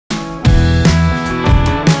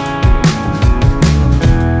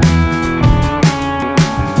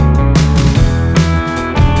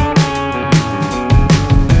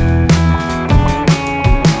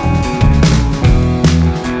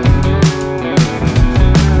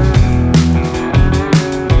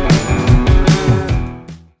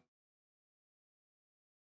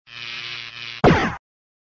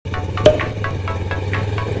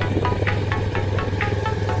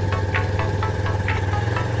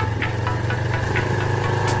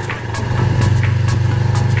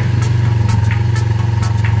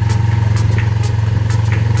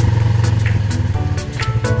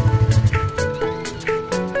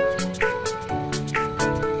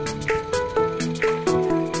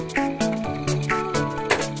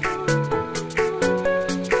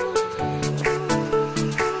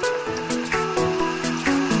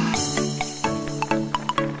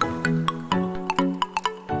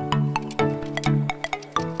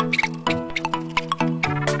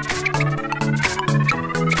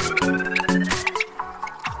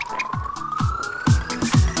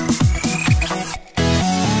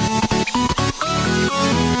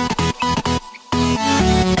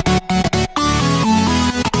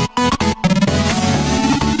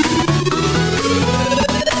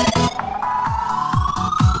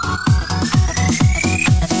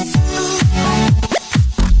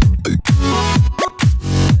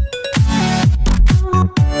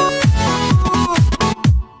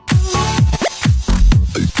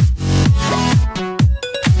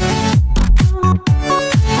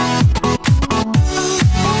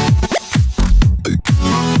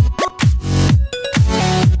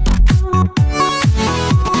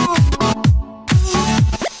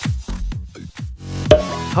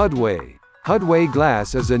HUDway. HUDway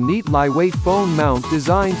Glass is a neat lightweight phone mount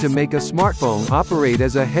designed to make a smartphone operate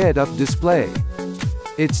as a head-up display.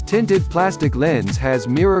 Its tinted plastic lens has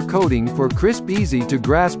mirror coating for crisp,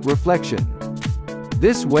 easy-to-grasp reflection.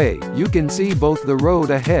 This way, you can see both the road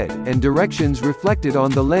ahead and directions reflected on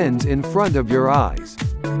the lens in front of your eyes.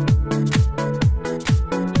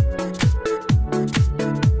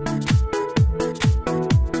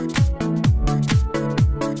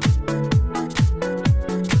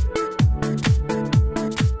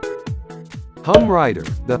 Hum Rider.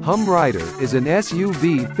 The Hum Rider is an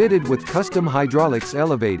SUV fitted with custom hydraulics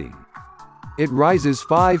elevating. It rises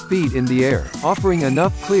 5 feet in the air, offering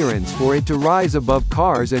enough clearance for it to rise above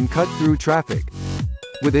cars and cut through traffic.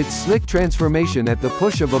 With its slick transformation at the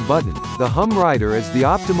push of a button, the Hum Rider is the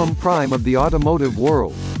optimum prime of the automotive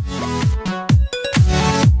world.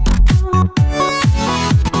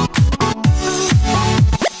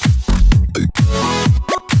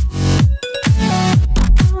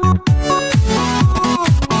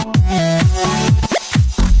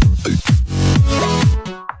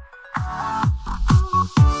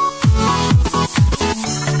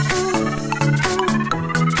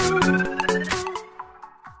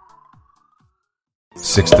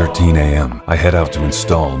 "6:13 a.m. I head out to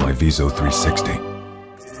install my Viso 360.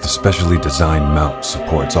 The specially designed mount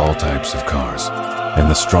supports all types of cars, and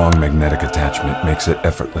the strong magnetic attachment makes it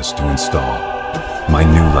effortless to install. My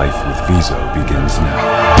new life with Viso begins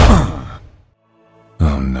now."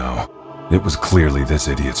 Oh no. It was clearly this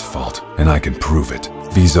idiot's fault, and I can prove it.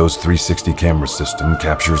 Viso's 360 camera system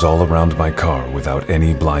captures all around my car without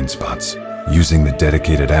any blind spots. Using the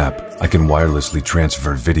dedicated app, I can wirelessly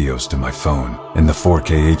transfer videos to my phone, and the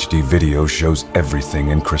 4K HD video shows everything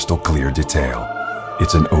in crystal clear detail.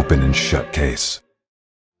 It's an open and shut case.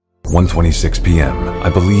 1:26 p.m. I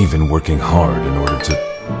believe in working hard in order to...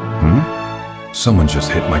 Someone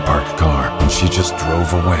just hit my parked car, and she just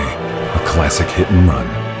drove away. A classic hit and run.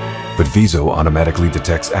 But Viso automatically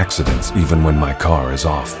detects accidents even when my car is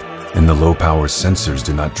off, and the low-power sensors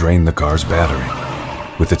do not drain the car's battery.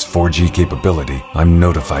 With its 4G capability, I'm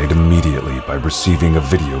notified immediately by receiving a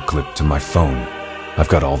video clip to my phone.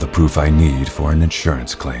 I've got all the proof I need for an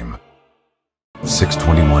insurance claim.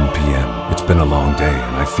 6:21 p.m. It's been a long day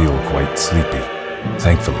and I feel quite sleepy.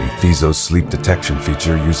 Thankfully, Viso's sleep detection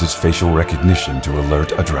feature uses facial recognition to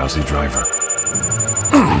alert a drowsy driver.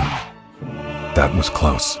 That was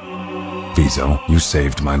close. Viso, you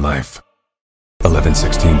saved my life.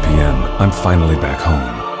 11:16 p.m. I'm finally back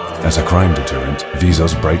home. As a crime deterrent,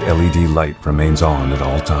 Viso's bright LED light remains on at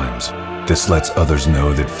all times. This lets others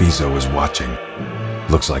know that Viso is watching.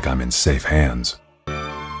 Looks like I'm in safe hands.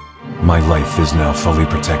 My life is now fully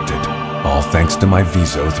protected, all thanks to my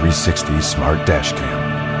Viso 360 smart dashcam.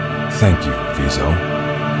 Thank you, Viso.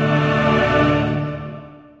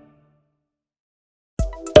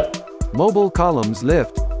 Mobile Columns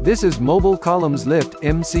Lift. This is Mobile Columns Lift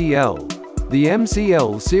MCL. The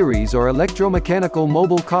MCL series are electromechanical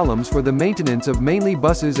mobile columns for the maintenance of mainly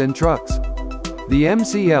buses and trucks. The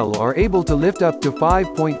MCL are able to lift up to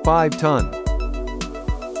 5.5 tons.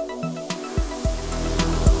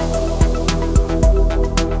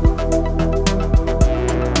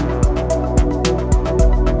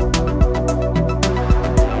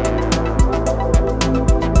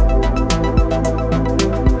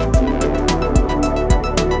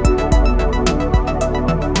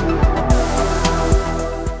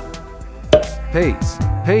 PACE.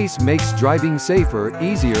 PACE makes driving safer,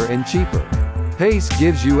 easier and cheaper. PACE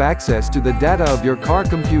gives you access to the data of your car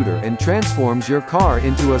computer and transforms your car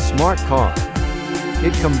into a smart car.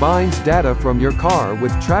 It combines data from your car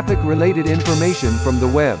with traffic-related information from the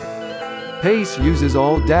web. PACE uses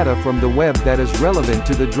all data from the web that is relevant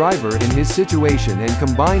to the driver in his situation and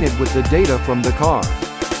combine it with the data from the car.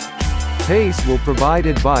 PACE will provide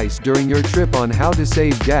advice during your trip on how to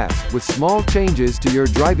save gas. With small changes to your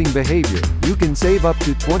driving behavior, you can save up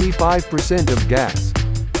to 25% of gas.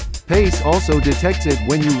 PACE also detects it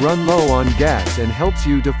when you run low on gas and helps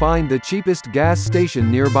you to find the cheapest gas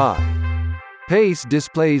station nearby. PACE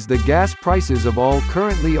displays the gas prices of all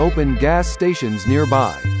currently open gas stations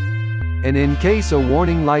nearby. And in case a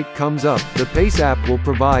warning light comes up, the PACE app will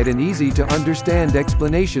provide an easy-to-understand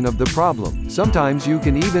explanation of the problem. Sometimes you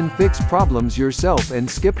can even fix problems yourself and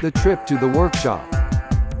skip the trip to the workshop.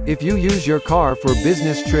 If you use your car for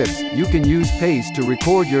business trips, you can use PACE to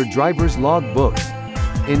record your driver's logbook.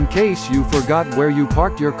 In case you forgot where you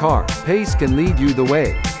parked your car, PACE can lead you the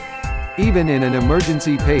way. Even in an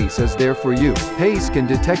emergency, PACE is there for you. PACE can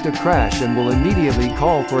detect a crash and will immediately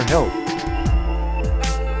call for help.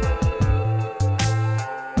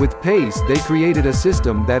 With PACE, they created a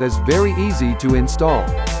system that is very easy to install.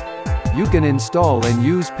 You can install and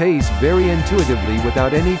use Pace very intuitively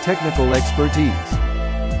without any technical expertise.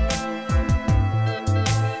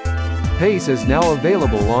 Pace is now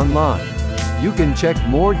available online. You can check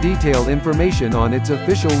more detailed information on its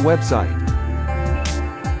official website.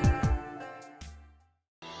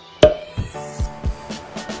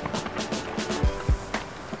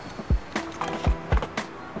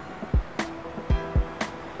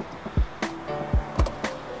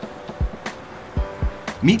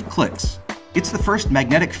 Meet Clicks. It's the first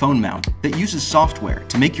magnetic phone mount that uses software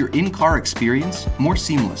to make your in-car experience more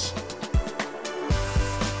seamless.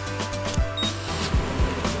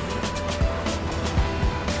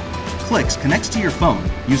 Clicks connects to your phone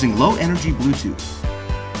using low-energy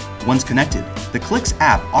Bluetooth. Once connected, the Clicks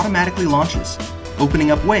app automatically launches,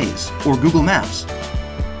 opening up Waze or Google Maps.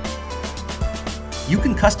 You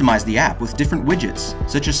can customize the app with different widgets,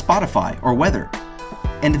 such as Spotify or weather.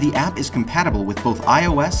 And the app is compatible with both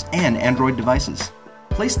iOS and Android devices.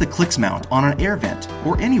 Place the Clicks mount on an air vent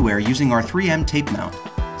or anywhere using our 3M tape mount.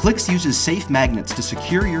 Clicks uses safe magnets to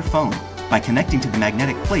secure your phone by connecting to the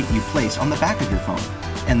magnetic plate you place on the back of your phone.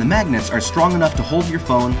 And the magnets are strong enough to hold your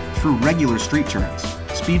phone through regular street turns,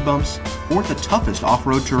 speed bumps, or the toughest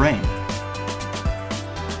off-road terrain.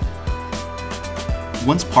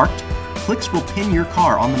 Once parked, Clicks will pin your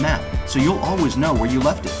car on the map, so you'll always know where you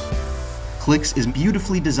left it. Clicks is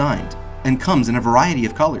beautifully designed and comes in a variety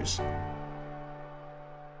of colors.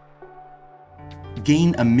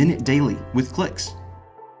 Gain a minute daily with Clicks.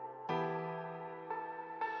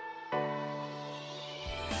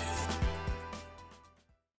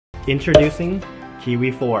 Introducing Kiwi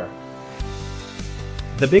 4.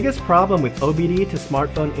 The biggest problem with OBD to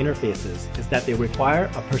smartphone interfaces is that they require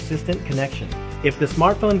a persistent connection. If the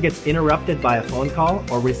smartphone gets interrupted by a phone call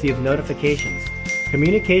or receives notifications,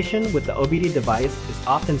 communication with the OBD device is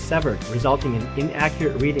often severed, resulting in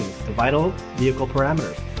inaccurate readings to vital vehicle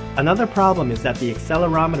parameters. Another problem is that the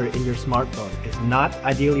accelerometer in your smartphone is not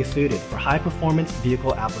ideally suited for high-performance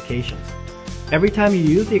vehicle applications. Every time you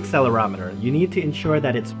use the accelerometer, you need to ensure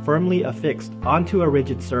that it's firmly affixed onto a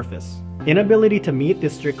rigid surface. Inability to meet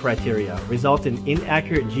this strict criteria results in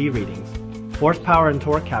inaccurate G readings, horsepower and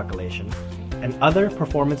torque calculations, and other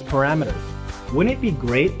performance parameters. Wouldn't it be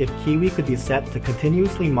great if Kiwi could be set to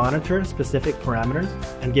continuously monitor specific parameters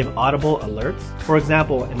and give audible alerts? For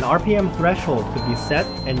example, an RPM threshold could be set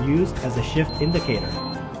and used as a shift indicator.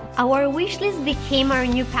 Our wishlist became our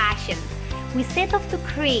new passion. We set off to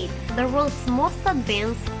create the world's most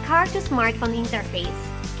advanced car-to-smartphone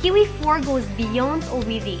interface. Kiwi 4 goes beyond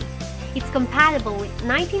OBD. It's compatible with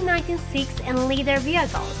 1996 and later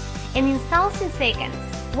vehicles and installs in seconds.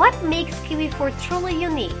 What makes Kiwi 4 truly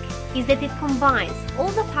unique is that it combines all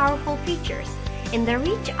the powerful features and the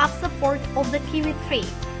rich app support of the Kiwi 3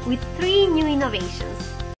 with 3 new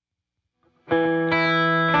innovations.